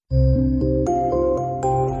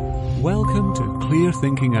Welcome to Clear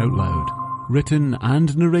Thinking Out Loud, written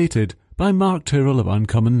and narrated by Mark Tyrrell of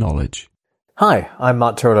Uncommon Knowledge. Hi, I'm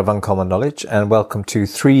Mark Tyrrell of Uncommon Knowledge, and welcome to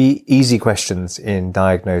 3 easy questions in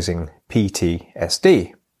diagnosing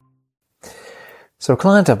PTSD. So a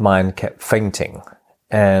client of mine kept fainting,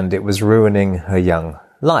 and it was ruining her young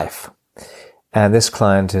life. And this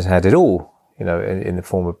client had had it all, in the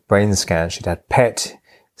form of brain scans. She'd had PET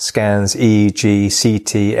scans, EEG,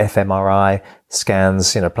 CT, fMRI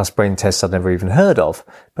scans, plus brain tests I'd never even heard of,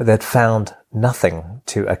 but they'd found nothing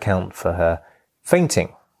to account for her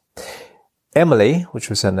fainting. Emily, which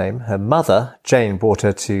was her name, her mother, Jane, brought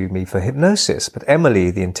her to me for hypnosis, but Emily,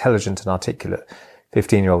 the intelligent and articulate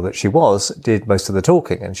 15-year-old that she was, did most of the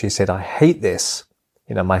talking, and she said, "I hate this.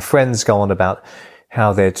 My friends go on about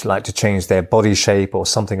how they'd like to change their body shape or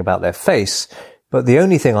something about their face, but the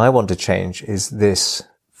only thing I want to change is this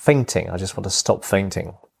fainting. I just want to stop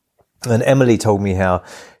fainting." And Emily told me how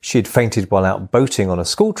she'd fainted while out boating on a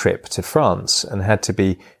school trip to France and had to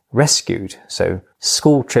be rescued. So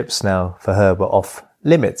school trips now for her were off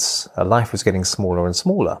limits. Her life was getting smaller and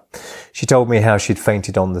smaller. She told me how she'd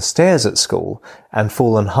fainted on the stairs at school and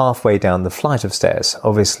fallen halfway down the flight of stairs,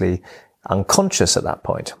 obviously unconscious at that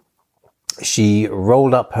point. She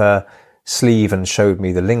rolled up her sleeve and showed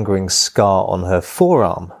me the lingering scar on her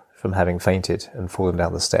forearm from having fainted and fallen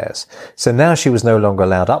down the stairs. So now she was no longer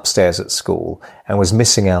allowed upstairs at school and was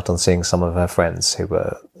missing out on seeing some of her friends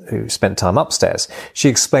who spent time upstairs. She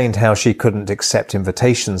explained how she couldn't accept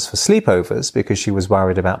invitations for sleepovers because she was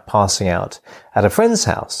worried about passing out at a friend's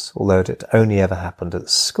house, although it only ever happened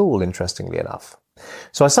at school, interestingly enough.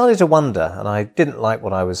 So I started to wonder, and I didn't like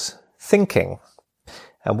what I was thinking.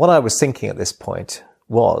 And what I was thinking at this point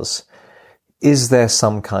was, is there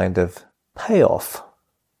some kind of payoff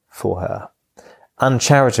for her?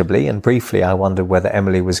 Uncharitably and briefly, I wondered whether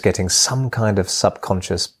Emily was getting some kind of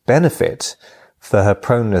subconscious benefit for her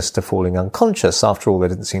proneness to falling unconscious. After all, there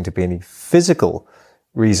didn't seem to be any physical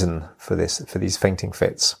reason for these fainting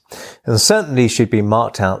fits. And certainly she'd been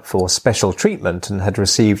marked out for special treatment and had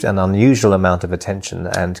received an unusual amount of attention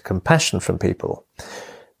and compassion from people.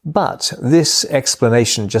 But this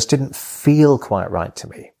explanation just didn't feel quite right to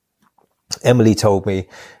me. Emily told me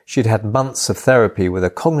she'd had months of therapy with a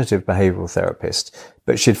cognitive behavioral therapist,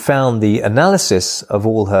 but she'd found the analysis of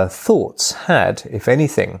all her thoughts had, if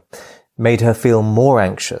anything, made her feel more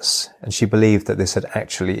anxious, and she believed that this had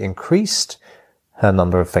actually increased her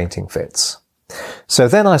number of fainting fits. So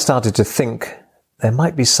then I started to think there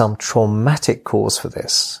might be some traumatic cause for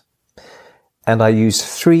this, and I used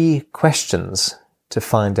 3 questions to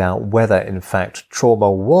find out whether, in fact, trauma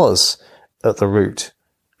was at the root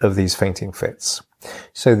of these fainting fits.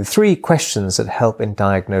 So the 3 questions that help in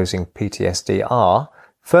diagnosing PTSD are,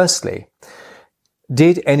 firstly,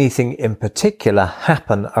 did anything in particular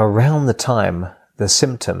happen around the time the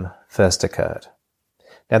symptom first occurred?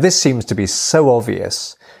 Now this seems to be so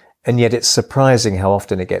obvious, and yet it's surprising how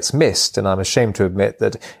often it gets missed, and I'm ashamed to admit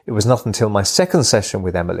that it was not until my second session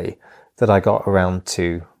with Emily that I got around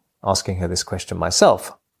to asking her this question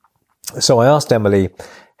myself. So I asked Emily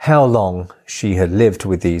how long she had lived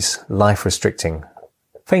with these life-restricting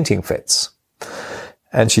fainting fits.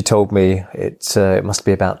 And she told me it must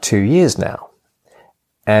be about 2 years now.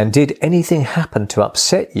 And did anything happen to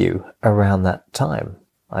upset you around that time?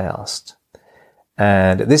 I asked.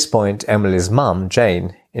 And at this point, Emily's mum,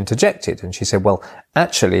 Jane, interjected, and she said, "Well,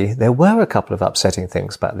 actually, there were a couple of upsetting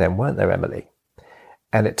things back then, weren't there, Emily?"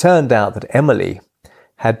 And it turned out that Emily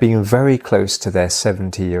had been very close to their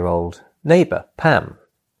 70-year-old neighbour, Pam.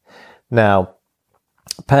 Now,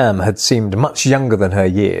 Pam had seemed much younger than her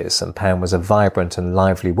years, and Pam was a vibrant and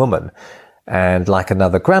lively woman, and like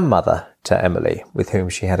another grandmother to Emily, with whom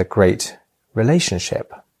she had a great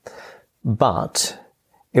relationship. But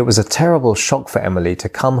it was a terrible shock for Emily to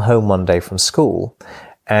come home one day from school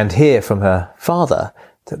and hear from her father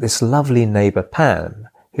that this lovely neighbour Pam,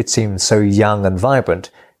 who'd seemed so young and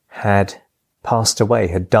vibrant, had passed away,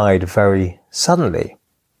 had died very suddenly.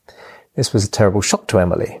 This was a terrible shock to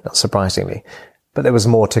Emily, not surprisingly. But there was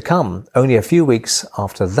more to come. Only a few weeks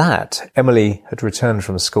after that, Emily had returned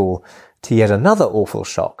from school to yet another awful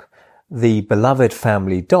shock. The beloved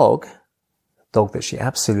family dog that she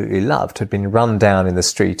absolutely loved, had been run down in the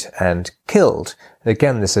street and killed. And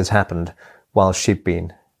again, this had happened while she'd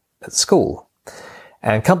been at school.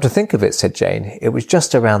 And come to think of it, said Jane, it was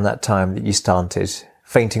just around that time that you started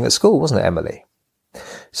fainting at school, wasn't it, Emily?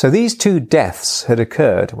 So these 2 deaths had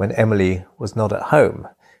occurred when Emily was not at home.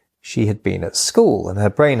 She had been at school, and her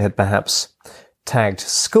brain had perhaps tagged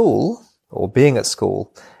school, or being at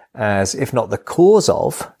school, as if not the cause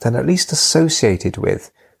of, then at least associated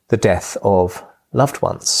with the death of loved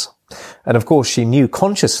ones. And of course, she knew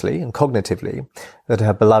consciously and cognitively that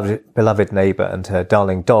her beloved neighbour and her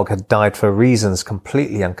darling dog had died for reasons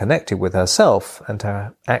completely unconnected with herself and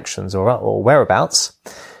her actions or whereabouts.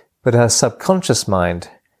 But her subconscious mind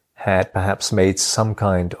had perhaps made some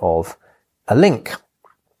kind of a link.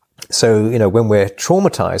 So, when we're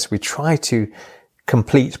traumatized, we try to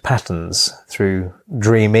complete patterns through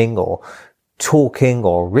dreaming or talking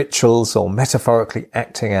or rituals or metaphorically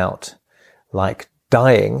acting out, like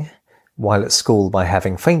dying while at school by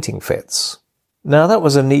having fainting fits. Now, that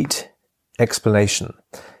was a neat explanation,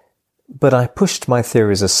 but I pushed my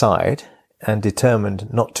theories aside and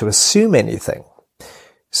determined not to assume anything.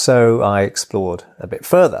 So I explored a bit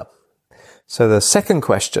further. So the second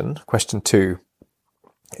question, question 2,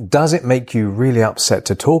 does it make you really upset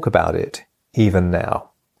to talk about it even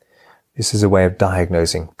now? This is a way of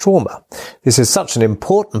diagnosing trauma. This is such an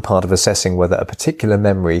important part of assessing whether a particular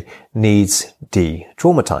memory needs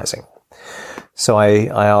de-traumatizing. So I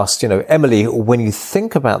asked, Emily, when you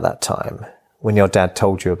think about that time when your dad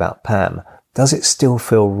told you about Pam, does it still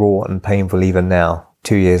feel raw and painful even now,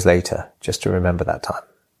 2 years later, just to remember that time?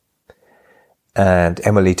 And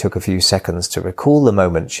Emily took a few seconds to recall the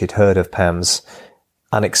moment she'd heard of Pam's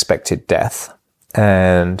unexpected death,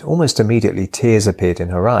 and almost immediately tears appeared in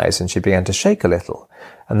her eyes and she began to shake a little.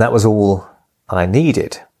 And that was all I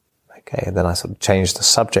needed. Okay, and then I sort of changed the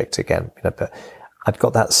subject again, but I'd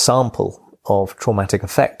got that sample of traumatic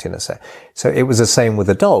effect in a sense. So it was the same with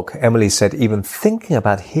the dog. Emily said even thinking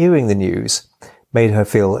about hearing the news made her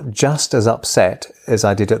feel just as upset as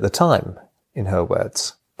I did at the time, in her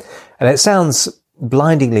words. And it sounds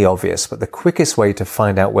blindingly obvious, but the quickest way to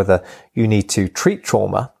find out whether you need to treat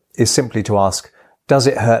trauma is simply to ask, does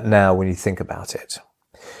it hurt now when you think about it?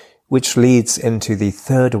 Which leads into the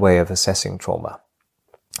third way of assessing trauma.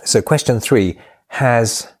 So question 3,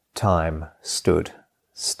 has time stood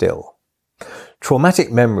still?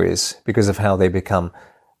 Traumatic memories, because of how they become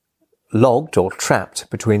logged or trapped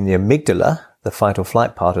between the amygdala, the fight or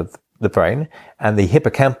flight part of the brain, and the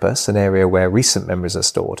hippocampus, an area where recent memories are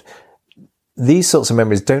stored. These sorts of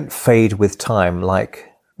memories don't fade with time like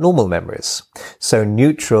normal memories. So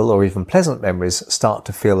neutral or even pleasant memories start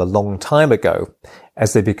to feel a long time ago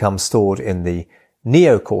as they become stored in the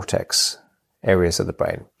neocortex areas of the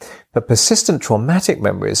brain. But persistent traumatic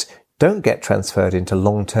memories don't get transferred into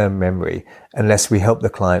long-term memory unless we help the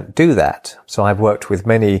client do that. So I've worked with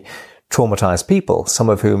many traumatized people, some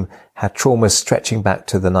of whom had traumas stretching back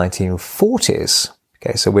to the 1940s.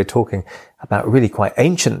 Okay, so we're talking about really quite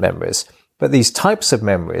ancient memories. But these types of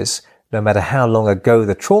memories, no matter how long ago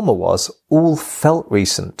the trauma was, all felt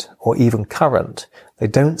recent or even current. They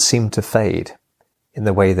don't seem to fade in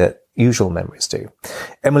the way that usual memories do.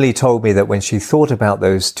 Emily told me that when she thought about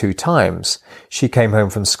those 2 times, she came home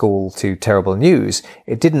from school to terrible news.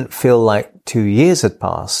 It didn't feel like 2 years had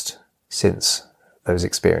passed since those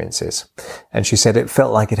experiences. And she said it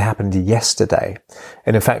felt like it happened yesterday.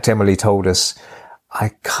 And in fact, Emily told us,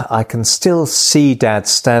 I can still see Dad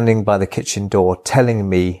standing by the kitchen door telling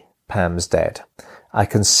me Pam's dead. I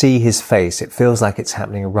can see his face. It feels like it's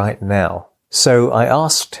happening right now. So I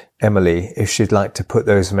asked Emily if she'd like to put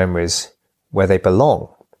those memories where they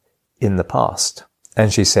belong, in the past.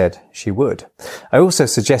 And she said she would. I also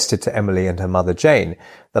suggested to Emily and her mother Jane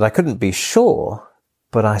that I couldn't be sure,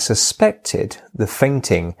 but I suspected the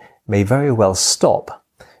fainting may very well stop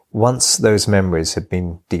once those memories had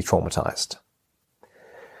been de-traumatized.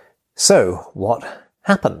 So what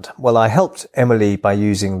happened? Well, I helped Emily by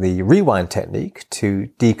using the rewind technique to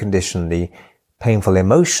decondition the painful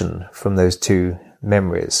emotion from those 2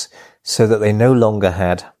 memories so that they no longer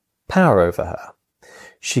had power over her.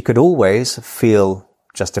 She could always feel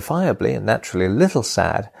justifiably and naturally a little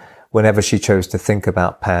sad whenever she chose to think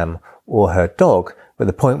about Pam or her dog, but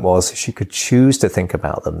the point was she could choose to think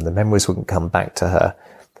about them. The memories wouldn't come back to her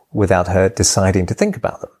without her deciding to think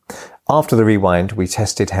about them. After the rewind, we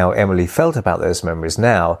tested how Emily felt about those memories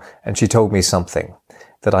now, and she told me something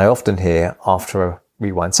that I often hear after a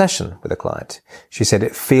rewind session with a client. She said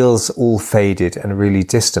it feels all faded and really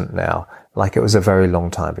distant now, like it was a very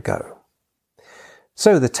long time ago.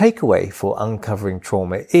 So the takeaway for uncovering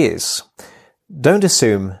trauma is, don't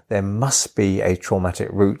assume there must be a traumatic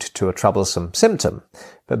root to a troublesome symptom,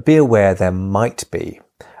 but be aware there might be.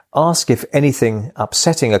 Ask if anything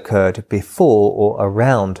upsetting occurred before or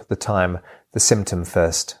around the time the symptom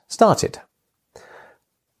first started.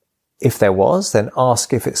 If there was, then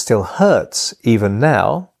ask if it still hurts even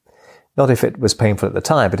now, not if it was painful at the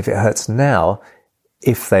time, but if it hurts now,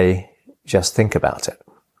 if they just think about it.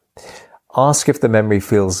 Ask if the memory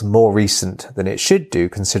feels more recent than it should do,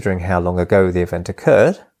 considering how long ago the event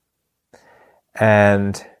occurred.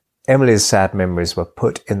 And Emily's sad memories were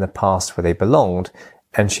put in the past where they belonged,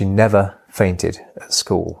 and she never fainted at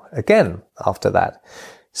school again after that.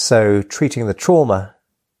 So treating the trauma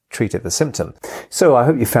treated the symptom. So I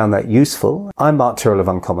hope you found that useful. I'm Mark Tyrrell of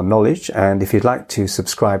Uncommon Knowledge, and if you'd like to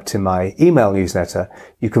subscribe to my email newsletter,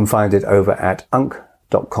 you can find it over at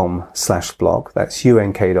unk.com/blog. That's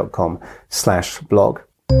unk.com/blog.